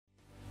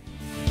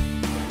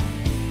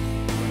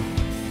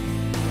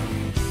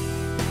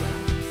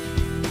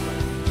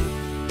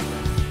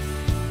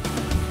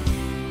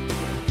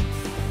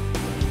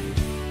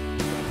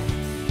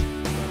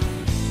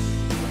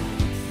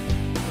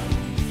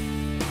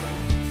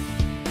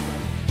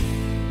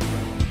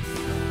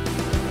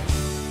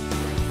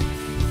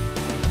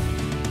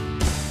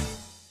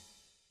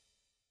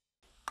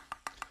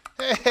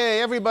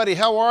Hey everybody,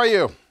 how are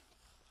you?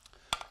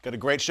 Got a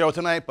great show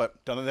tonight, but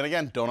then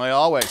again, don't I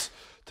always?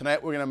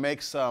 Tonight we're gonna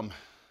make some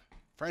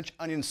French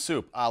onion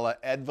soup a la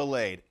Ed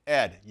Valade.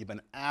 Ed, you've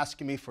been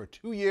asking me for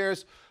 2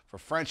 years for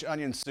French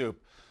onion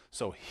soup.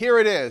 So here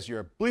it is,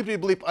 your bleepy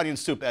bleep onion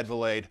soup, Ed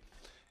Valade.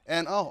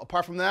 And oh,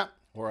 apart from that,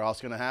 we're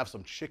also gonna have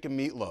some chicken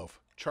meatloaf,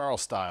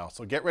 Charles style.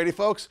 So get ready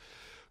folks,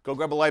 go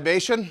grab a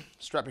libation,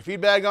 strap your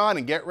feed bag on,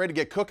 and get ready to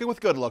get cooking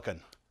with good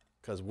looking.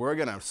 Because we're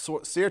gonna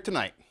sear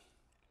tonight.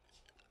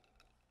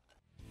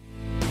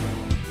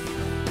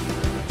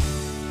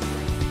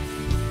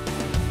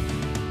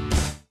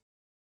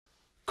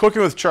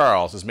 Cooking with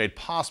Charles is made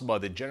possible by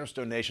the generous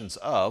donations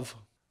of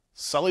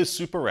Sully's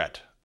Superette,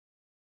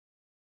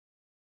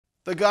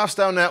 the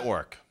Goffstown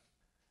Network.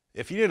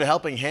 If you need a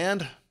helping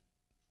hand,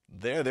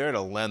 they're there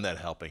to lend that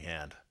helping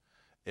hand.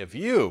 If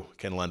you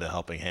can lend a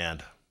helping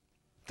hand,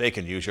 they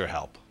can use your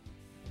help.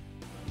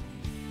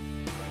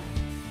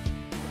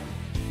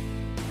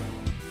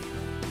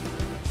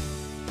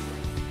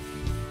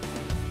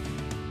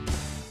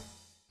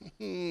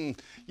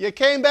 You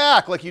came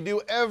back like you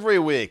do every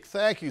week.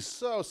 Thank you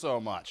so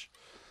much.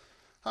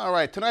 All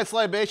right, tonight's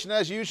libation,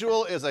 as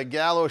usual, is a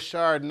Gallo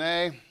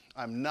Chardonnay.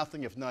 I'm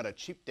nothing if not a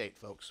cheap date,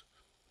 folks.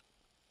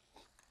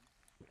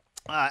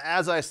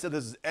 As I said,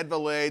 this is Ed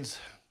Valade's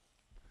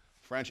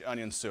French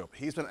onion soup.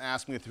 He's been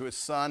asking me through his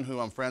son, who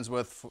I'm friends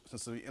with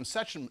since the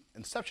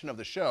inception of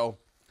the show,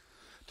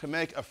 to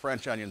make a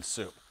French onion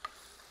soup.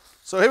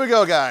 So here we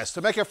go, guys.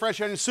 To make a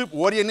French onion soup,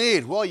 what do you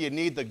need? Well, you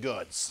need the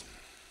goods.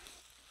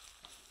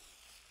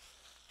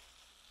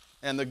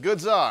 And the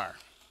goods are,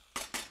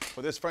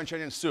 for this French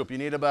onion soup, you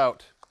need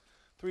about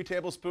 3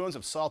 tablespoons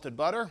of salted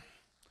butter,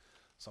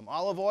 some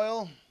olive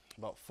oil,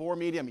 about 4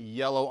 medium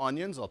yellow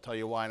onions. I'll tell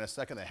you why in a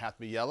second, they have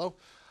to be yellow.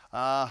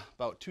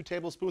 About 2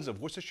 tablespoons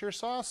of Worcestershire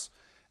sauce,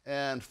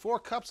 and 4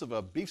 cups of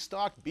a beef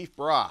stock beef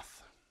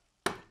broth.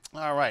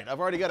 All right, I've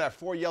already got our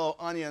 4 yellow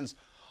onions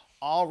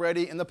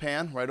already in the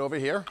pan right over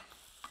here.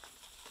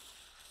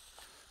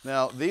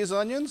 Now, these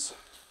onions,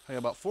 I got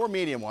about 4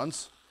 medium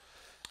ones,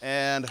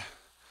 and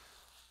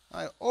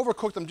I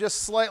overcooked them just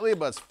slightly,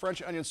 but it's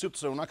French onion soup,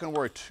 so I'm not going to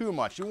worry too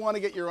much. You want to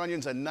get your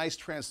onions a nice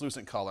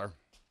translucent color,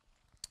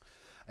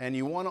 and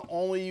you want to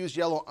only use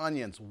yellow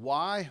onions.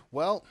 Why?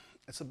 Well,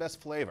 it's the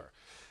best flavor.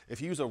 If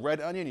you use a red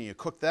onion and you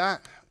cook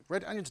that,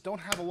 red onions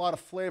don't have a lot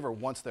of flavor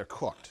once they're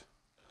cooked.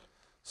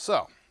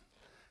 So,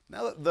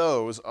 now that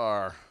those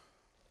are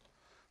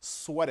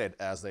sweated,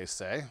 as they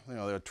say, you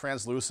know, they're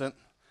translucent,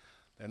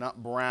 they're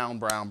not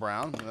brown,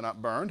 they're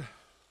not burned.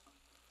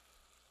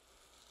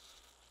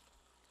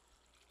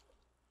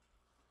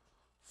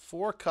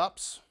 4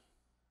 cups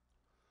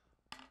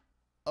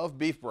of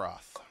beef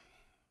broth.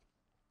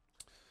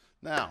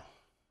 Now,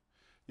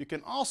 you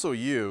can also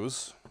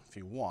use, if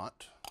you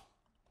want,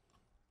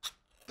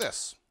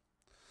 this.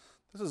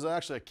 This is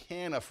actually a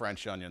can of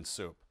French onion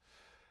soup.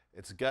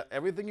 It's got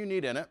everything you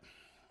need in it.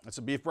 It's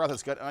a beef broth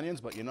that's got onions,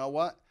 but you know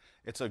what?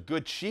 It's a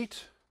good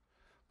cheat,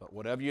 but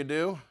whatever you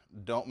do,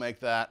 don't make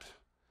that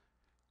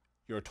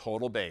your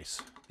total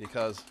base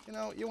because, you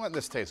know, you want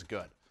this to taste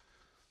good.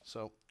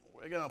 So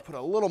we're gonna put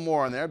a little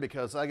more in there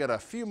because I got a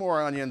few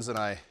more onions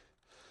than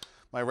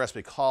my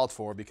recipe called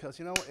for because,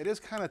 you know, it is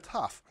kind of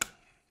tough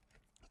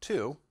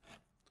to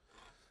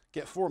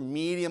get 4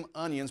 medium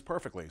onions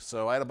perfectly.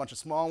 So I had a bunch of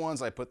small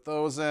ones, I put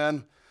those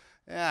in.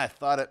 Yeah, I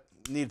thought it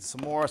needed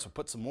some more, so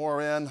put some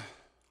more in.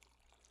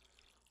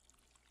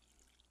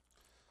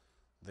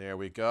 There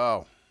we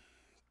go.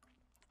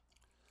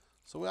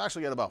 So we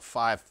actually get about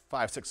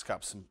 6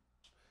 cups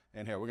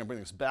in here. We're gonna bring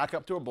this back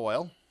up to a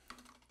boil.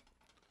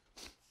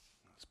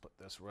 Put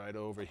this right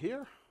over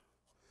here,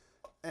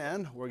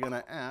 and we're going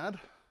to add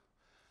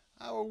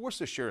our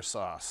Worcestershire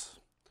sauce.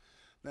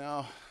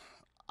 Now,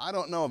 I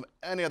don't know of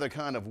any other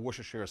kind of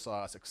Worcestershire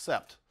sauce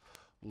except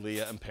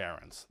Leah and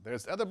Perrin's.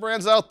 There's other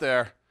brands out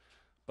there,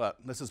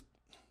 but this is,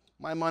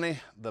 my money,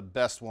 the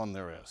best one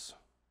there is.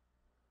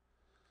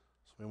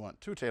 So we want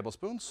 2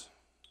 tablespoons.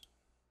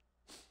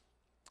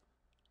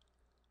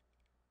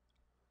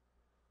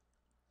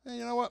 And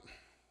you know what?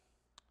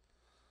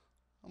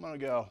 I'm going to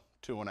go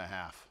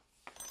 2.5.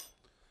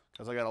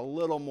 Because I got a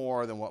little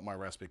more than what my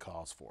recipe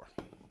calls for.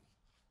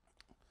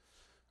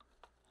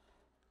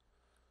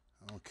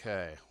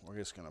 Okay, we're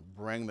just going to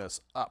bring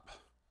this up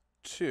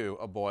to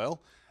a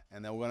boil,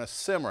 and then we're going to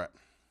simmer it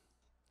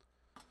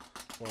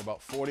for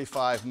about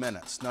 45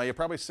 minutes. Now, you're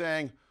probably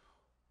saying,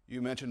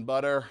 you mentioned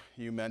butter,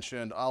 you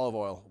mentioned olive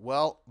oil.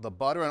 Well, the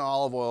butter and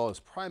olive oil is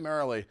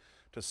primarily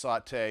to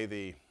saute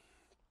the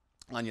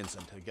onions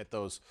and to get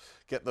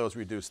those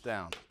reduced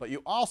down. But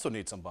you also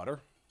need some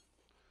butter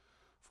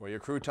for your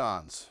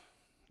croutons.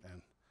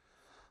 And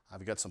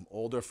I've got some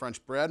older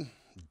French bread.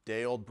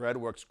 Day-old bread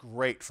works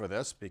great for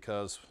this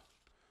because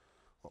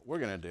what we're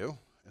going to do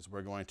is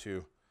we're going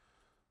to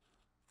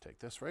take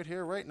this right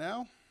here, right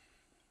now.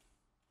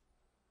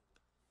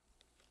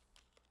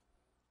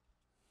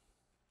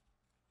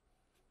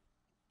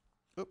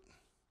 Oop.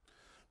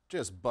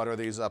 Just butter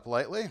these up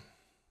lightly.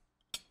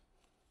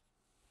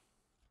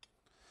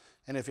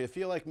 And if you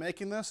feel like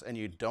making this and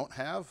you don't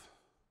have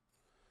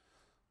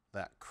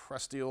that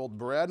crusty old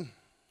bread,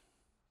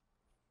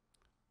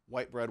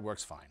 white bread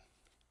works fine.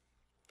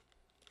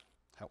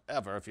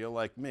 However, if you're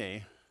like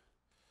me,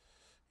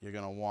 you're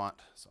going to want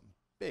some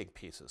big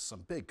pieces,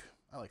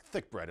 I like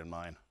thick bread in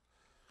mine.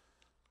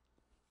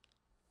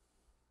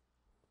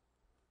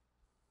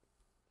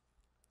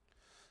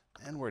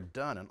 And we're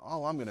done. And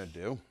all I'm going to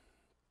do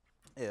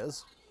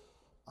is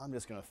I'm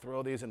just going to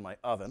throw these in my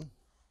oven.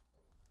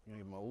 I'm going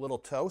to give them a little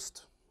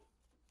toast.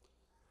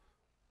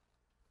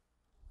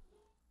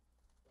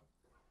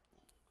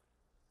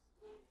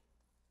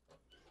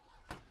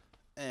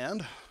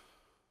 And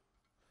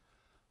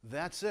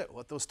that's it.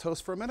 Let those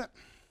toast for a minute.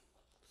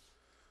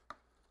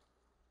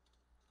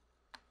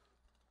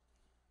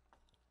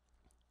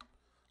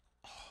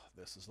 Oh,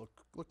 this is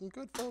looking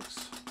good,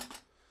 folks.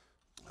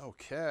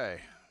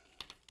 Okay.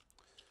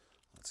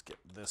 Let's get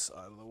this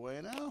out of the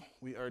way now.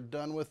 We are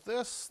done with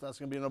this. That's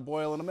going to be in a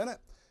boil in a minute.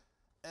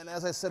 And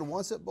as I said,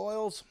 once it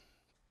boils,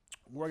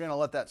 we're going to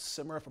let that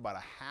simmer for about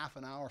a half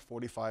an hour,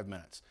 45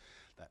 minutes.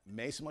 That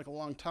may seem like a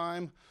long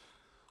time,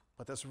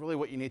 but that's really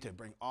what you need to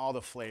bring all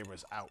the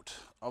flavors out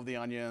of the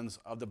onions,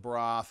 of the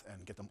broth,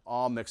 and get them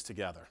all mixed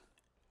together.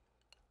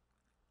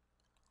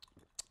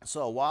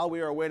 So while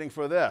we are waiting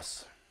for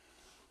this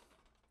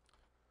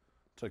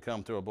to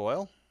come to a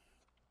boil,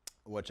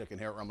 which I can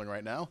hear it rumbling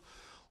right now,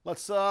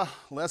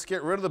 let's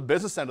get rid of the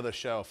business end of the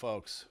show,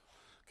 folks,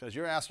 because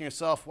you're asking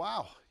yourself,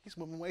 wow, he's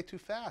moving way too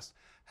fast.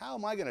 How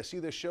am I going to see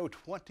this show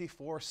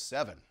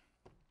 24/7?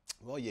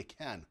 Well, you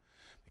can,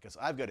 because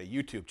I've got a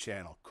YouTube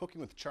channel,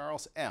 Cooking with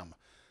Charles M.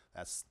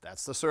 That's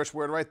the search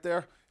word right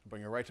there.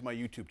 Bring you right to my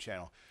YouTube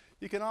channel.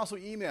 You can also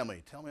email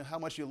me. Tell me how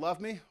much you love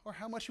me or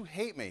how much you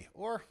hate me,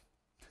 or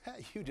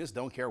you just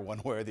don't care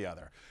one way or the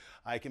other.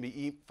 I can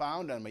be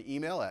found on my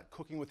email at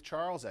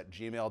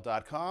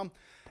cookingwithcharles@gmail.com.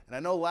 And I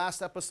know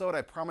last episode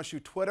I promised you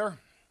Twitter.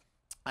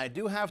 I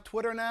do have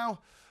Twitter now,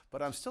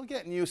 but I'm still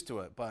getting used to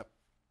it. But,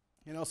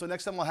 you know, so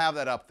next time we'll have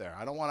that up there.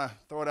 I don't want to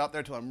throw it out there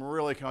until I'm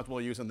really comfortable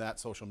using that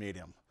social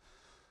medium.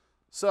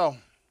 So,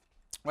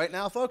 right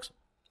now, folks,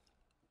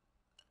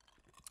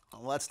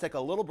 let's take a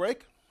little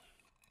break.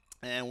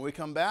 And when we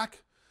come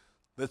back,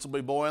 this will be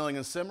boiling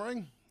and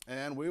simmering,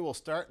 and we will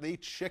start the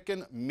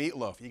chicken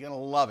meatloaf. You're going to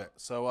love it.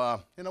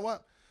 So, you know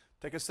what?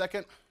 Take a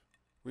second,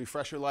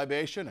 refresh your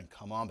libation, and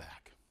come on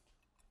back.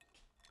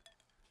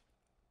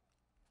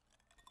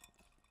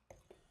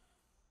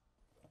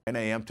 9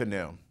 a.m. to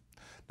noon.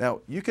 Now,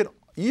 you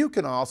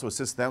can also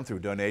assist them through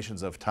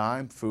donations of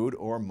time, food,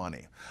 or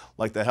money.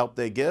 Like the help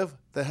they give,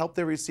 the help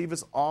they receive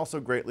is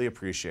also greatly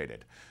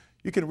appreciated.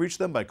 You can reach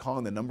them by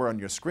calling the number on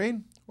your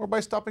screen or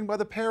by stopping by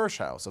the parish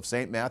house of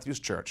St. Matthew's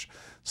Church.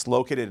 It's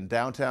located in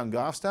downtown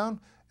Goffstown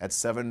at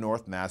 7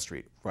 North Mass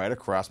Street, right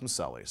across from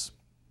Sully's.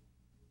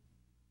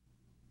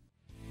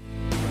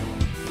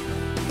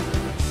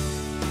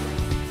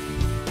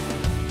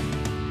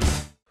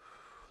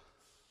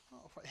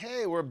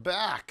 Hey, we're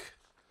back.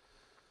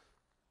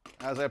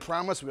 As I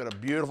promised, we got a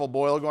beautiful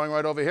boil going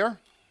right over here.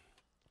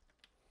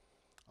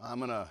 I'm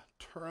going to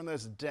turn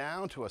this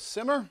down to a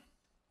simmer.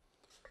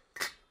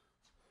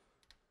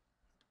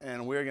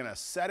 And we're going to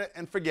set it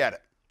and forget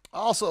it.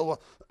 Also,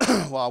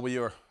 while we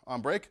were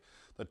on break,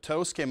 the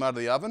toast came out of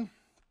the oven.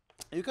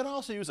 You can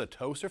also use a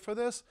toaster for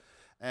this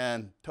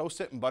and toast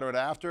it and butter it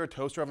after.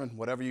 Toaster oven,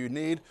 whatever you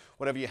need,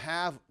 whatever you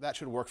have, that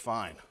should work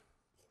fine.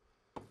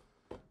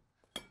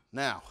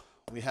 Now,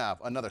 we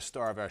have another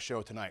star of our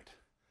show tonight.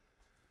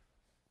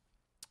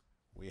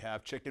 We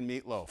have chicken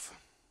meatloaf.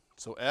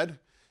 So Ed,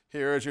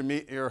 here is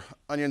your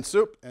onion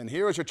soup, and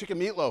here is your chicken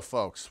meatloaf,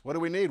 folks. What do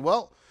we need?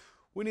 Well,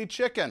 we need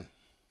chicken.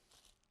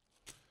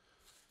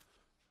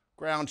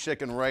 Ground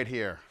chicken right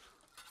here.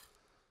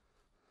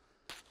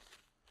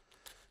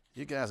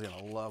 You guys are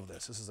going to love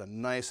this. This is a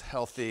nice,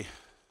 healthy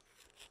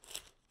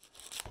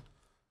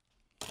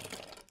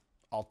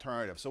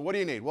alternative. So what do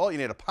you need? Well, you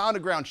need a pound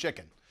of ground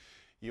chicken.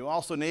 You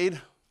also need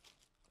a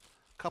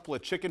couple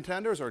of chicken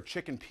tenders or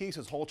chicken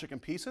pieces, whole chicken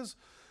pieces.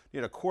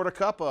 You need a quarter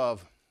cup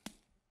of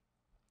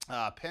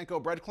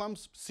panko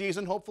breadcrumbs,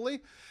 seasoned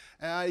hopefully.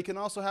 You can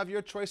also have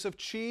your choice of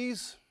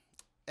cheese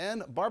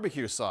and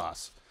barbecue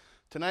sauce.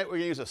 Tonight we're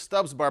going to use a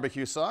Stubbs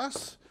barbecue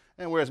sauce.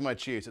 And where's my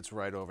cheese? It's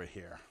right over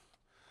here.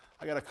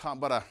 I got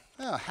about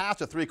a half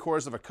to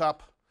 3/4 of a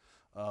cup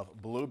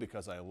of blue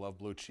because I love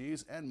blue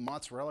cheese, and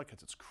mozzarella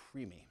because it's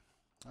creamy.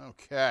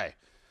 Okay.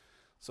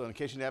 So in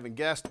case you haven't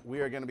guessed, we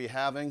are going to be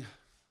having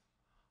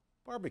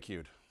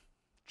barbecued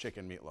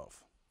chicken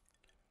meatloaf.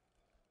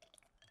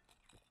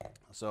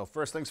 So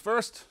first things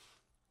first,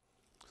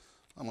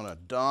 I'm going to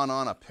don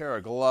on a pair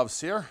of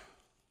gloves here,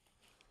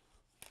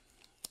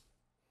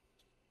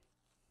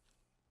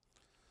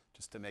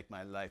 just to make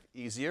my life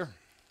easier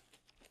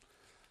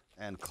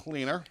and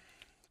cleaner.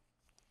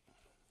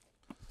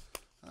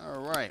 All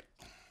right,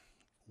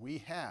 we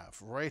have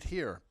right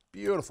here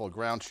beautiful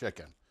ground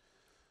chicken.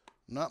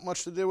 Not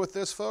much to do with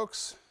this,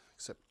 folks,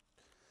 except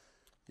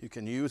you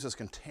can use this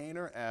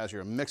container as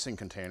your mixing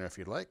container if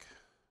you'd like.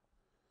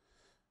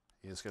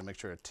 You're just going to make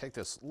sure to take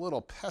this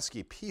little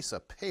pesky piece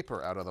of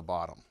paper out of the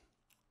bottom.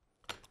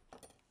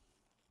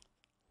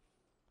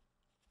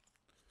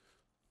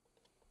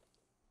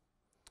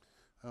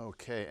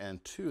 Okay,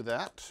 and to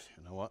that,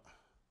 you know what?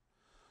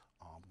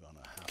 I'm going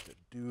to have to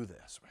do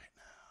this right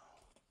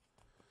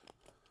now.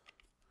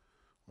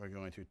 We're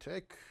going to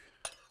take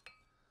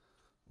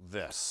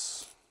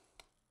this.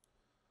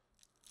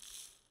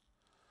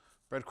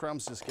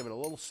 Breadcrumbs, just give it a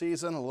little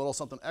season, a little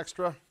something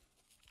extra.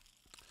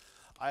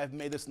 I have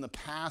made this in the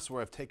past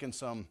where I've taken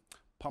some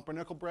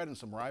pumpernickel bread and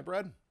some rye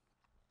bread,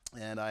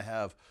 and I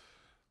have,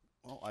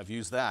 well, I've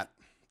used that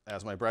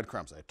as my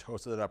breadcrumbs. I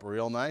toasted it up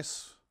real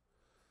nice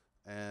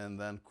and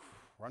then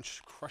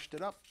crushed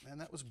it up, and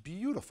that was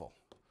beautiful.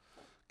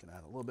 Can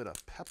add a little bit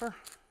of pepper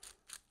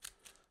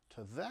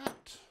to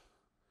that,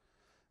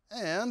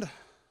 and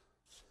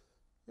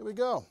here we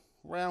go,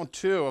 round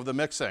 2 of the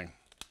mixing.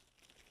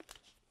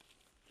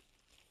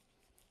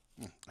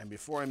 And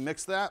before I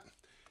mix that,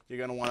 you're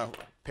going to want to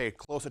pay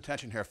close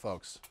attention here,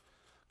 folks,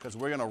 because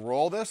we're going to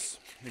roll this.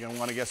 You're going to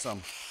want to get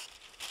some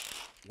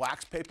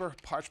wax paper,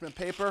 parchment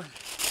paper,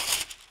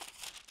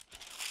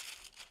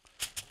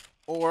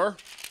 or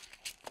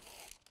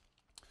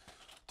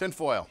tin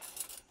foil,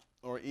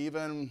 or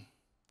even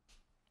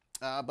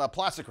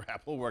plastic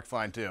wrap will work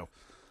fine too.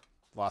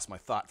 Lost my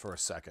thought for a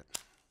second.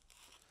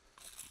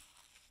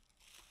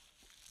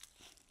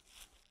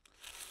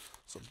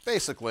 So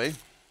basically,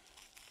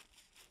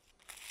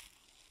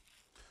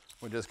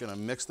 we're just going to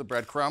mix the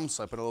breadcrumbs.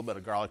 I put a little bit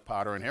of garlic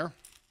powder in here.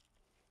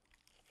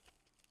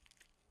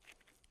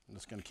 I'm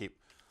just going to keep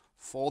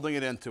folding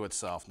it into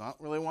itself. Not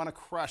really want to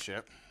crush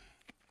it,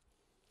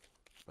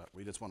 but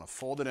we just want to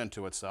fold it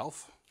into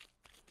itself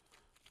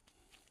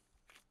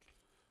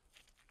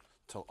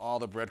until all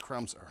the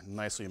breadcrumbs are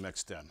nicely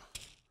mixed in.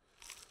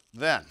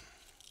 Then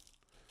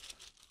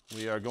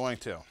we are going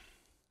to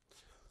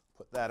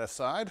put that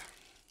aside.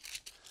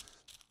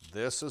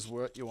 This is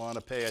what you want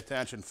to pay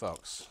attention,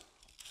 folks.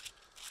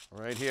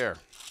 Right here.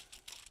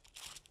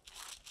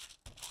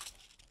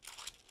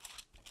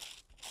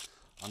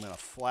 I'm going to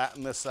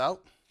flatten this out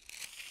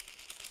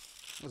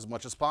as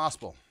much as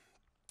possible.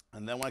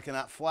 And then when I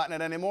cannot flatten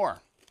it anymore,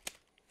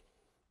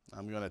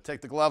 I'm going to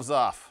take the gloves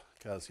off,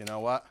 because you know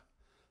what?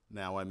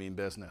 Now I mean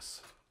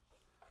business.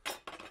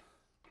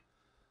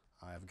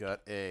 I've got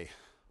a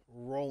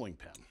rolling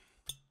pin.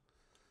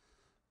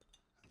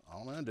 All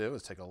I'm going to do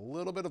is take a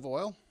little bit of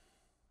oil,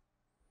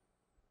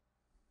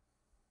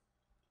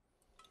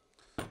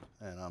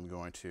 and I'm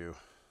going to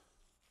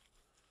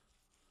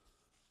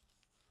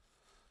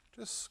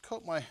just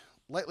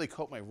lightly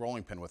coat my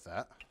rolling pin with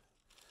that,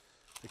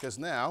 because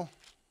now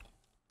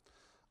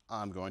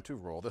I'm going to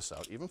roll this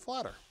out even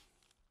flatter.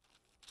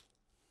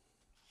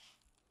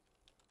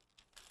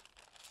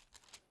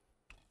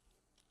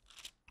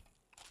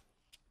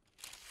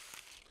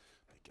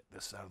 Get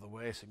this out of the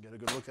way so you can get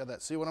a good look at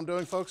that. See what I'm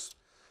doing, folks?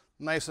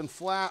 Nice and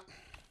flat,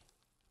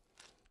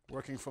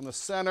 working from the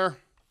center.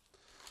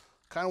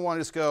 Kind of want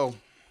to just go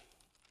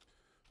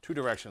 2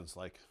 directions,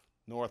 like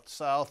north,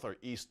 south, or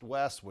east,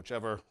 west,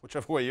 whichever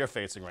way you're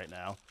facing right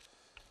now.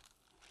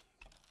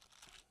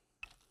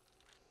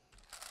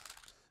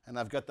 And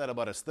I've got that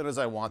about as thin as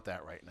I want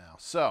that right now.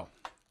 So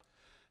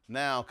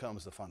now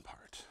comes the fun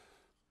part.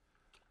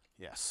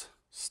 Yes,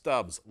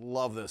 Stubbs,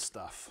 love this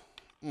stuff.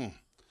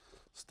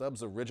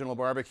 Stubbs Original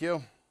Barbecue.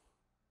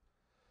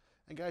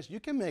 And guys, you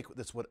can make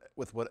this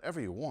with whatever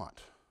you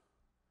want.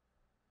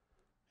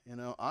 You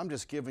know, I'm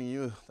just giving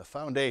you the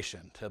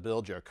foundation to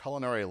build your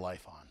culinary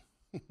life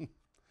on.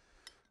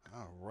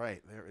 All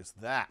right, there is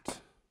that.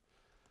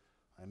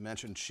 I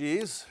mentioned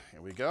cheese.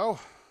 Here we go.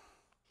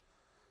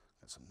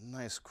 Got some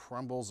nice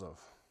crumbles of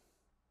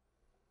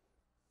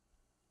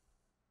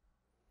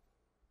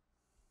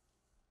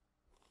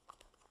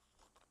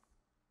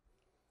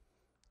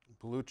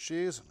blue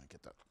cheese. Let me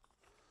get that.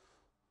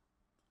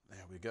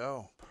 There we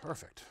go.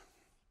 Perfect.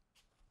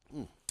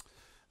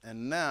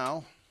 And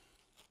now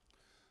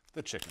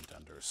the chicken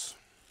tenders.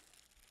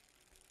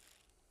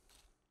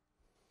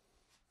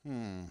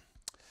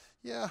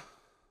 Yeah.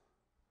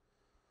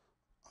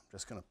 I'm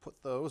just going to put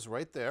those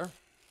right there.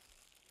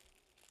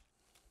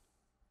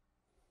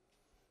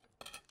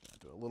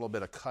 Do a little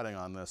bit of cutting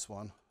on this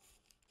one.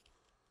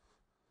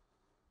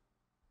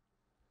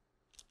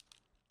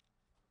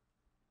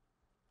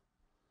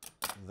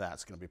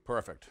 That's going to be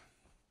perfect.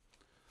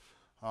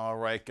 All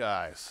right,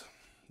 guys.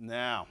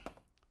 Now,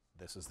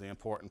 this is the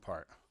important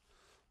part.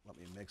 Let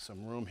me make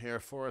some room here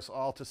for us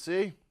all to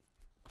see.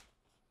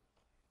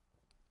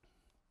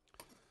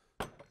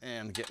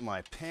 And get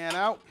my pan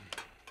out.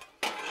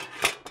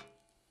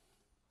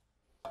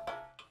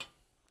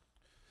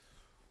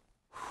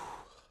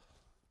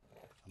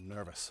 I'm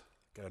nervous.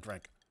 Get a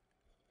drink.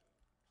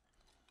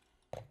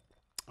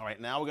 All right,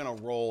 now we're going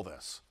to roll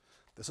this.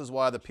 This is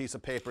why the piece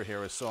of paper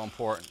here is so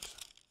important.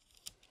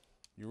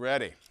 You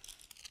ready?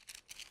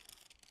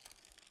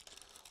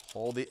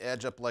 Hold the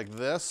edge up like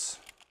this.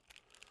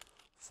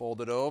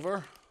 Fold it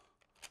over.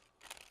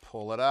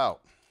 Pull it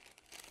out.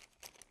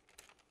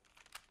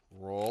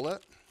 Roll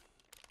it.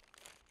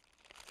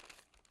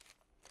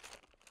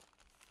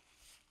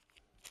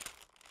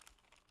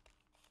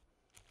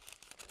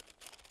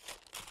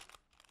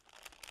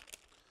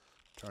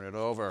 Turn it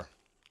over.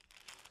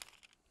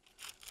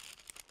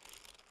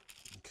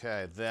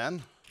 Okay,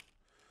 then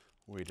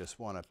we just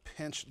want to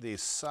pinch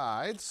these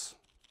sides,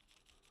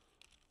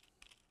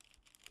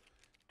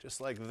 just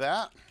like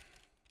that.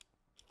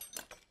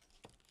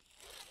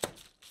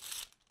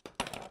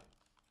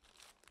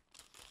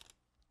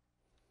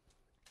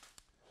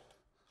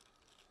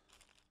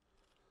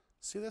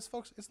 See this,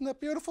 folks? Isn't that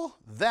beautiful?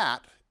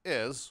 That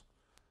is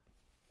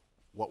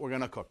what we're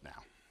going to cook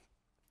now.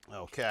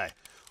 Okay,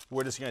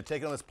 we're just going to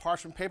take it on this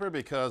parchment paper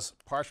because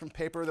parchment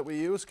paper that we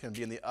use can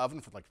be in the oven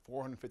for like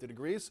 450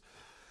 degrees.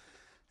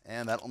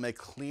 And that will make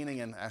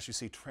cleaning and, as you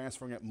see,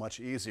 transferring it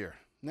much easier.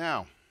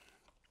 Now,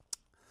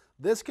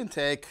 this can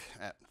take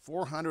at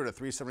 400 to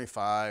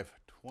 375,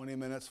 20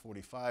 minutes,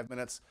 45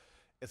 minutes.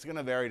 It's going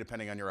to vary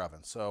depending on your oven.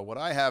 So what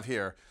I have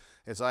here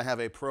is I have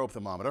a probe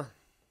thermometer.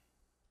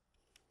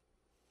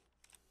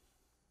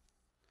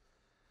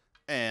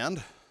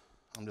 And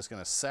I'm just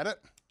going to set it.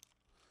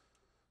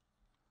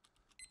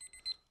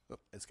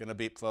 It's going to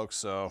beep, folks,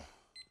 so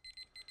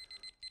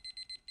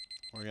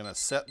we're going to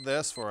set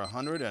this for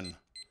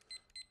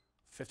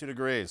 150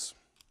 degrees.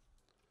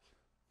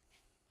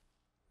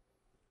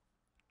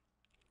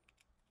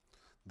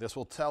 This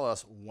will tell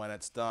us when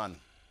it's done.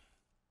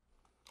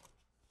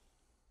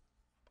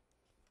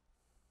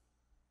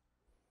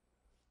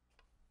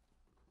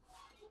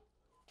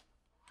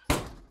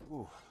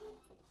 Ooh.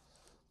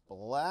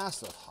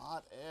 Blast of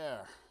hot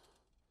air.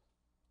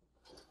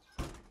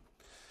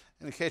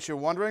 In case you're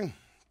wondering,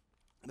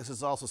 this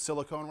is also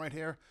silicone right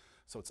here,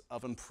 so it's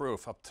oven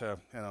proof up to,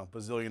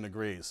 bazillion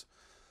degrees.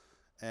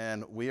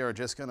 And we are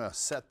just going to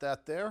set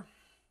that there.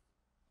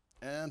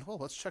 And, well,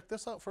 let's check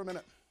this out for a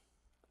minute.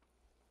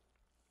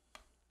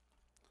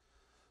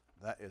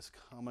 That is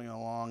coming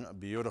along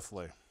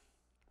beautifully.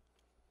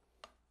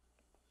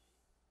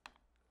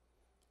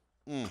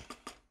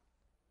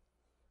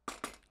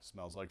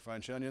 Smells like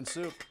French onion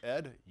soup.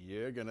 Ed,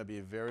 you're going to be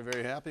very,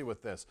 very happy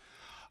with this.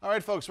 All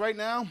right, folks, right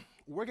now,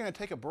 we're going to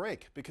take a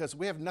break because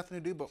we have nothing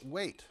to do but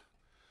wait.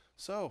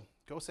 So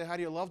go say hi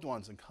to your loved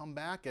ones and come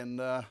back and,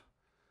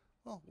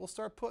 well, we'll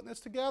start putting this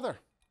together.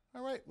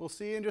 All right, we'll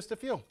see you in just a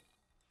few.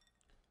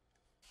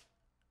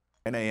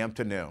 10 a.m.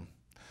 to noon.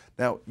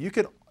 Now,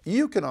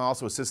 you can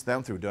also assist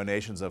them through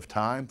donations of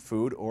time,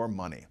 food, or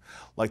money.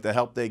 Like the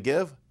help they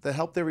give, the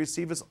help they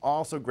receive is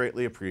also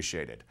greatly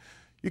appreciated.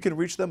 You can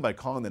reach them by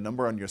calling the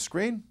number on your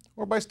screen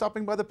or by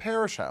stopping by the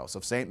Parish House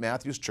of St.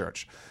 Matthew's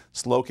Church.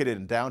 It's located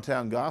in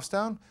downtown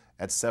Goffstown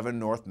at 7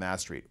 North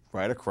Mass Street,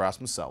 right across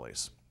from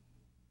Sully's.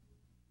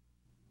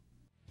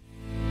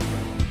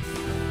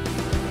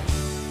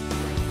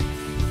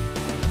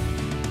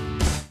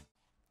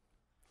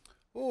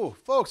 Ooh,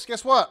 folks,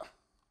 guess what?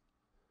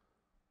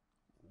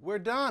 We're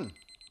done.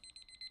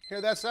 Hear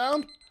that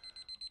sound?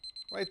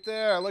 Right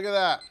there, look at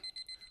that.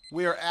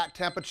 We are at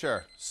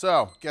temperature.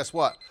 So, guess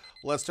what?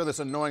 Let's turn this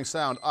annoying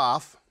sound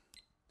off.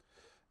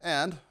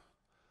 And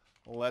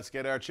let's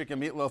get our chicken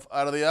meatloaf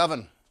out of the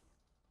oven.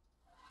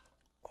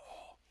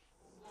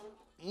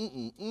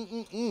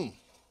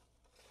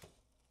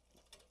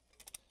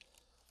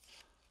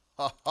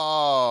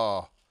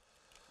 Oh,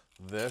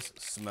 this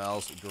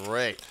smells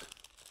great.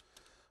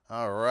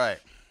 All right.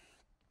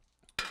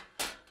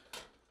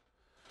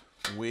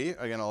 We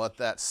are going to let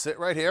that sit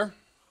right here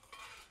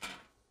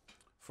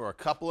for a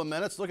couple of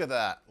minutes. Look at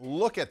that.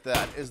 Look at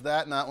that. Is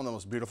that not one of the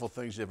most beautiful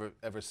things you've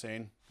ever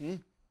seen?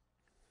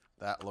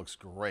 That looks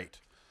great.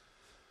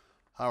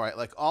 All right,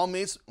 like all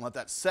meats, let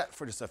that set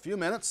for just a few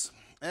minutes.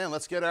 And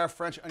let's get our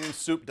French onion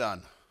soup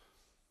done.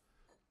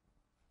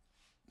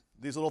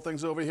 These little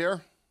things over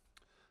here,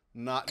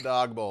 not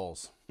dog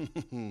bowls.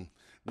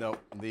 No,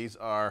 these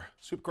are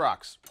soup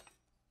crocks.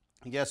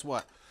 And guess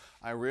what?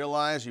 I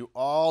realize you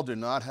all do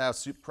not have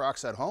soup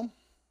crocks at home.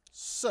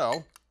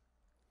 So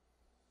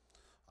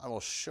I will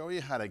show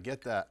you how to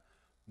get that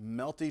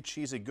melty,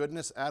 cheesy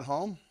goodness at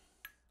home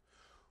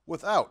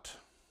without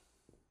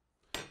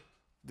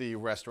the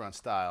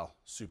restaurant-style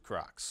soup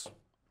crocks.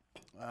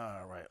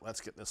 All right,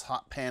 let's get this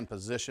hot pan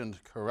positioned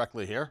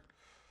correctly here,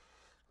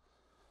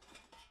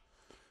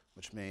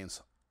 which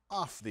means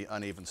off the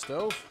uneven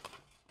stove.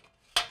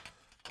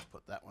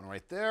 Put that one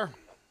right there.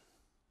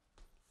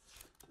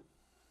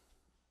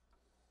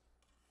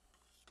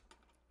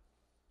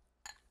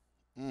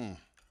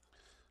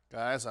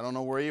 Guys, I don't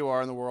know where you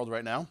are in the world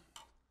right now,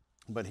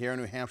 but here in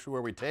New Hampshire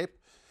where we tape,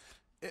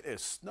 it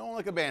is snowing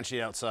like a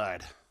banshee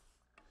outside.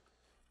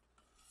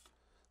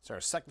 It's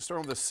our second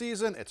storm of the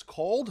season. It's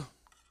cold,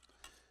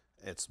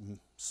 it's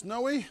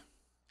snowy,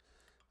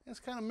 it's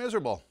kind of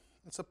miserable.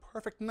 It's a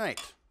perfect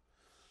night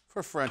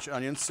for French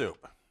onion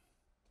soup.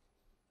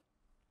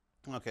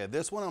 Okay,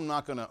 this one I'm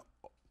not going to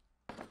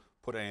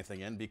put anything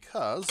in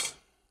because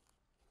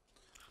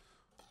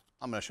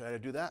I'm going to show you how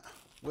to do that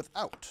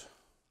without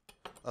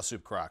a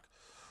soup crock.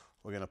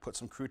 We're going to put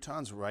some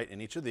croutons right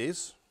in each of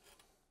these.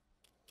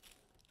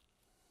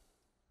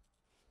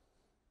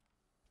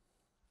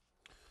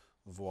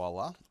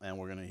 Voila. And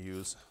we're going to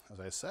use, as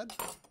I said,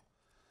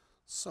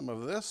 some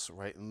of this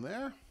right in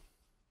there.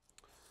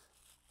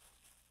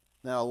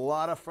 Now, a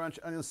lot of French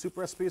onion soup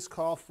recipes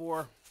call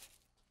for,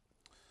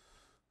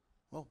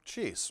 well,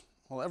 cheese.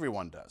 Well,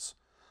 everyone does.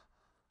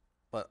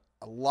 But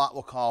a lot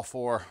will call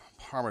for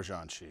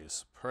Parmesan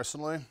cheese.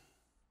 Personally,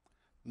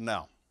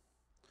 no.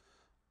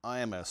 I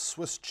am a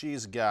Swiss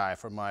cheese guy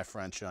for my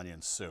French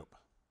onion soup.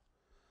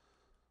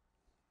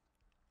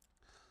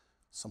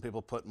 Some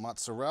people put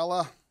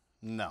mozzarella.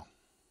 No.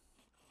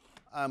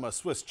 I'm a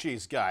Swiss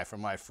cheese guy for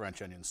my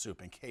French onion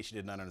soup, in case you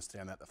did not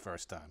understand that the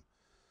first time.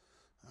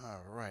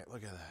 All right,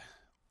 look at that.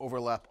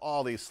 Overlap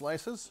all these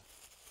slices.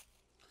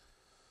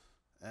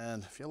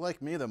 And if you're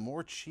like me, the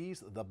more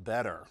cheese, the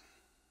better.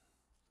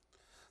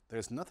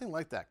 There's nothing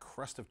like that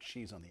crust of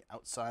cheese on the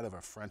outside of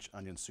a French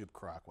onion soup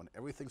crock. When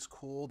everything's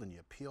cooled and you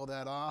peel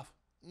that off,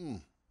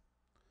 it's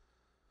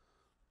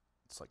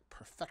like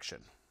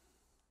perfection.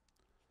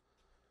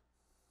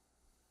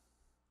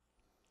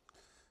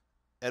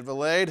 Ed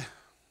Valade,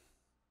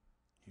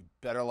 you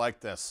better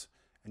like this.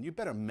 And you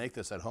better make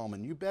this at home.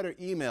 And you better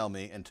email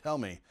me and tell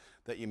me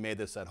that you made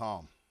this at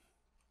home.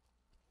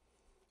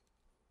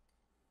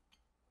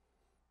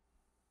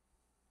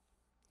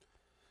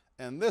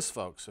 And this,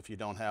 folks, if you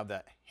don't have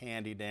that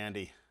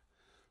handy-dandy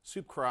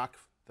soup crock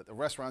that the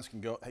restaurants can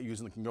go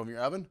in your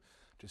oven,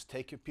 just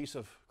take your piece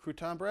of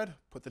crouton bread,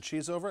 put the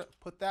cheese over it,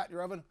 put that in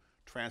your oven,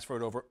 transfer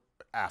it over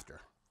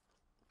after.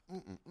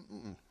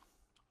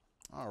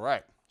 All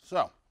right,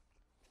 so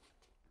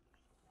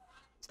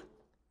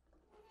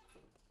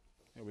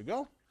here we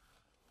go.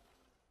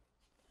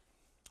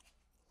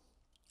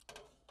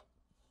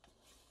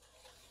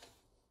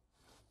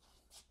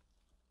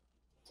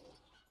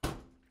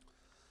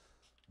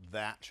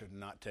 That should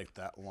not take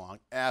that long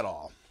at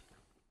all.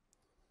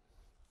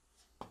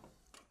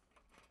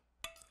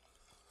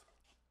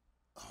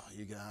 Oh,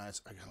 you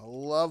guys are gonna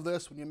love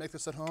this when you make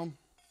this at home.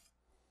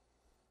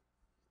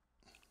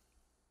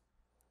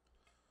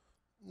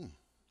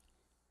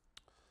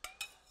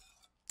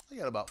 I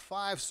got about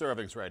 5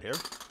 servings right here.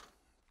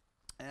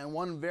 And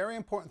one very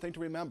important thing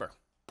to remember,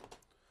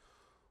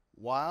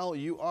 while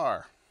you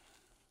are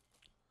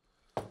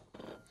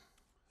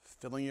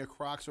filling your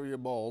crocks or your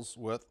bowls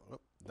with,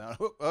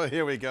 oh,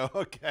 here we go,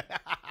 okay.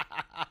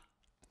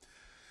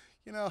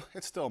 You know,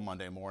 it's still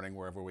Monday morning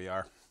wherever we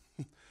are.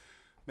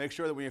 Make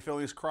sure that when you fill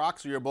these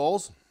crocks or your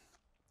bowls,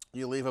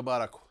 you leave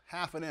about a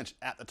 ½ an inch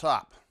at the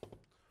top,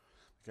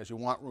 because you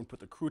want room to put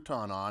the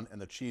crouton on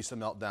and the cheese to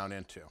melt down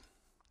into.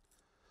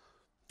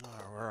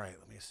 All right,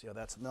 let me see how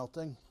that's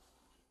melting.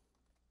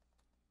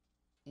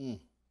 God,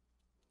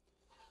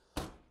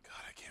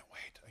 I can't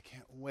wait. I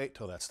can't wait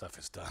till that stuff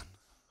is done.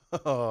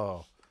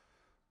 Oh.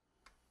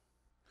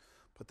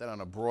 Put that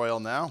on a broil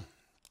now.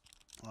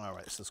 All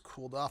right, this has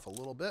cooled off a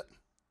little bit.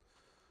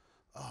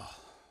 Oh,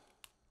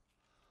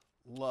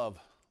 love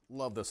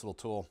this little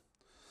tool.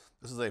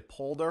 This is a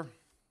Polder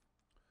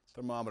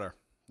thermometer.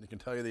 It can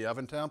tell you the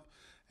oven temp,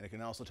 and it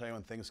can also tell you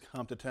when things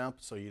come to temp,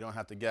 so you don't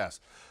have to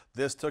guess.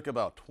 This took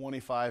about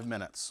 25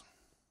 minutes.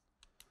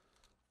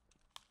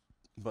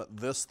 But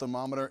this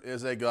thermometer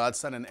is a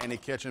godsend in any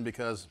kitchen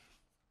because,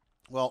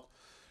 well,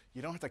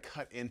 you don't have to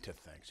cut into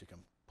things. You can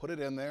put it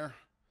in there,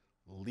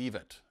 leave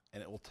it,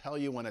 and it will tell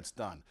you when it's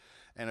done.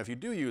 And if you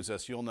do use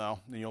this, you'll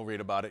know, and you'll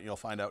read about it, and you'll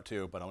find out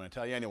too, but I'm going to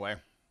tell you anyway.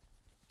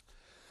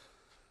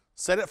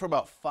 Set it for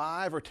about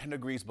 5 or 10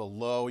 degrees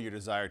below your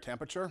desired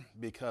temperature,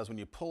 because when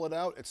you pull it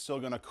out, it's still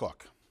going to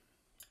cook.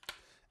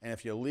 And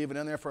if you leave it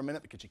in there for a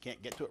minute because you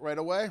can't get to it right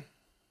away,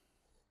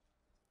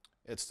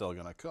 it's still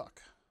going to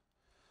cook.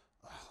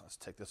 Let's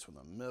take this from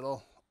the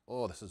middle.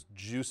 Oh, this is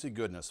juicy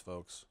goodness,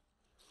 folks.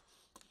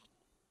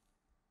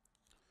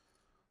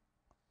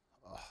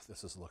 Oh,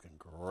 this is looking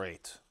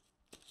great.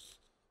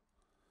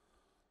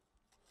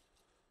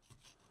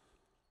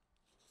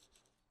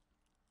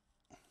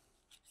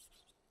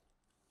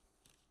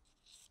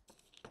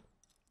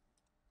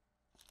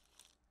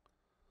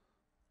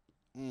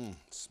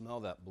 Smell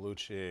that blue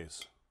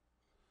cheese.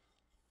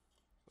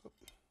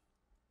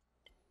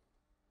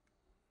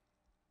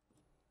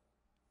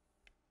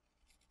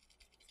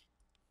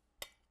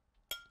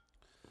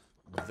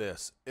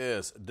 This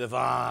is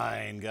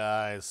divine,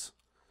 guys.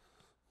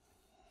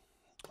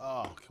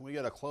 Oh, can we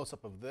get a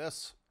close-up of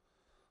this?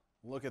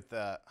 Look at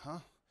that, huh?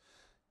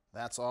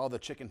 That's all the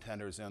chicken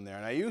tenders in there.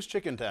 And I use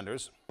chicken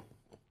tenders.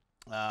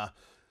 You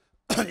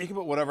can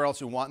put whatever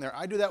else you want in there.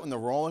 I do that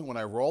when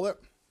I roll it.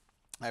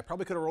 I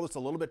probably could have rolled this a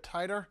little bit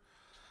tighter,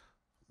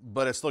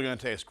 but it's still going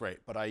to taste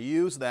great. But I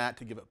use that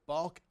to give it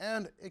bulk,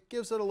 and it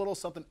gives it a little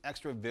something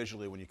extra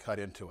visually when you cut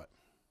into it.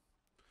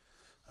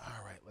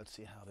 All right, let's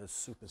see how this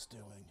soup is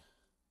doing.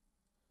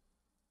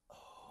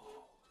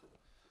 Oh,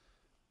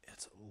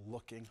 it's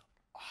looking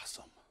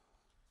awesome.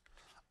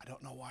 I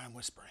don't know why I'm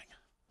whispering.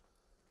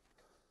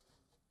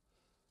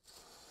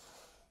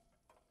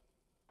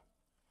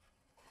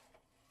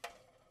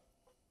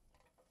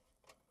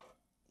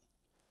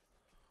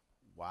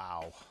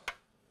 Wow.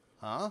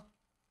 Huh?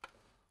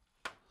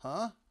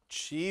 Huh?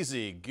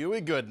 Cheesy,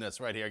 gooey goodness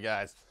right here,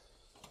 guys.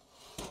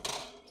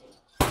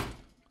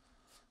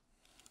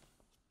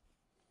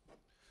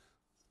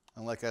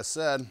 And like I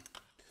said,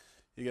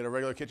 You get a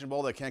regular kitchen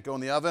bowl that can't go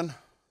in the oven.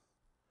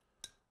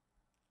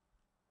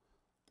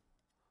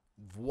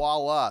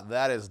 Voila,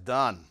 that is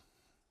done.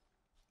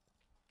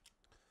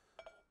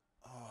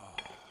 Oh,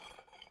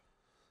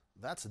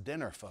 that's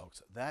dinner,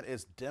 folks. That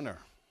is dinner.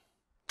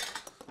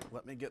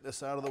 Let me get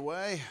this out of the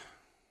way.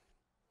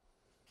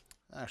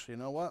 Actually, you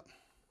know what?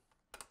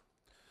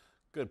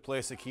 Good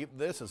place to keep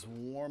this is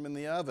warm in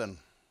the oven.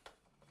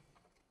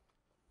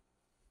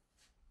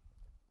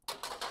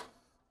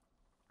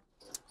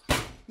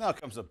 Now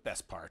comes the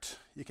best part.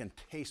 You can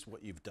taste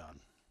what you've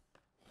done.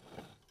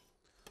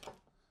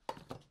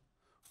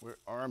 Where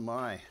are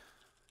my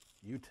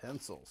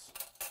utensils?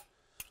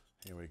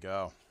 Here we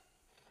go.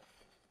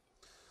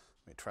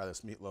 Let me try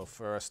this meatloaf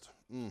first.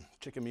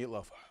 Chicken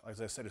meatloaf.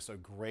 As I said, it's a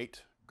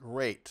great,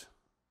 great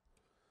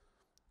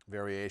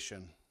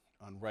variation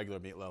on regular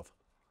meatloaf.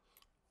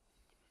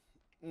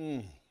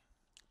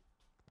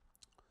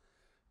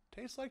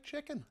 Tastes like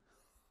chicken.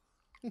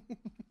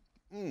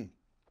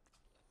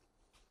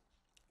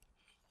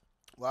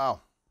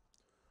 Wow.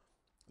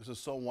 This is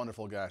so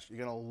wonderful, guys. You're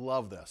going to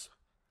love this.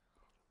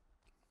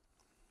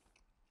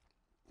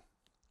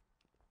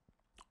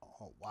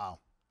 Oh, wow.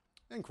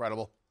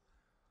 Incredible.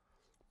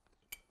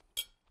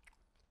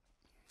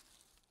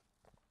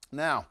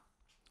 Now,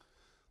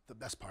 the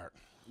best part,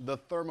 the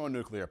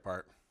thermonuclear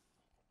part.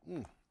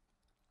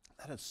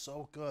 That is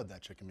so good,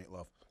 that chicken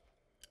meatloaf.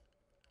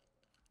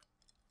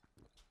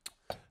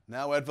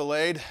 Now at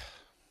Valade,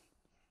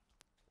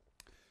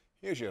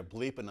 here's your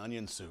bleeping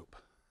onion soup.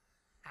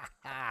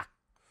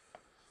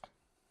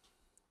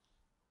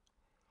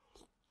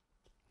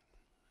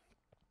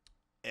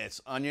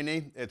 It's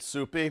oniony, it's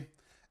soupy,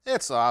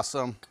 it's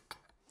awesome.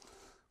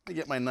 Let me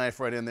get my knife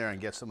right in there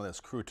and get some of this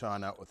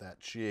crouton out with that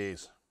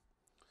cheese.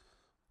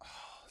 Oh,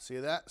 see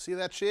that? See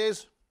that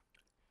cheese?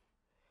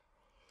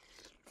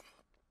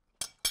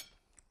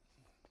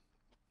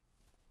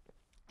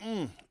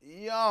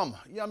 Yum,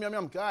 yum, yum,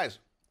 yum. Guys,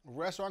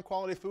 restaurant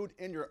quality food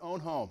in your own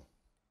home.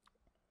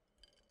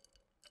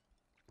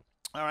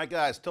 All right,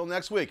 guys, till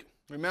next week.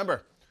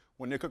 Remember,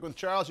 when you're cooking with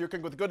Charles, you're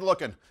cooking with good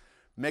looking.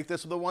 Make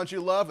this with the ones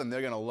you love, and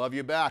they're going to love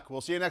you back.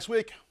 We'll see you next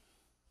week.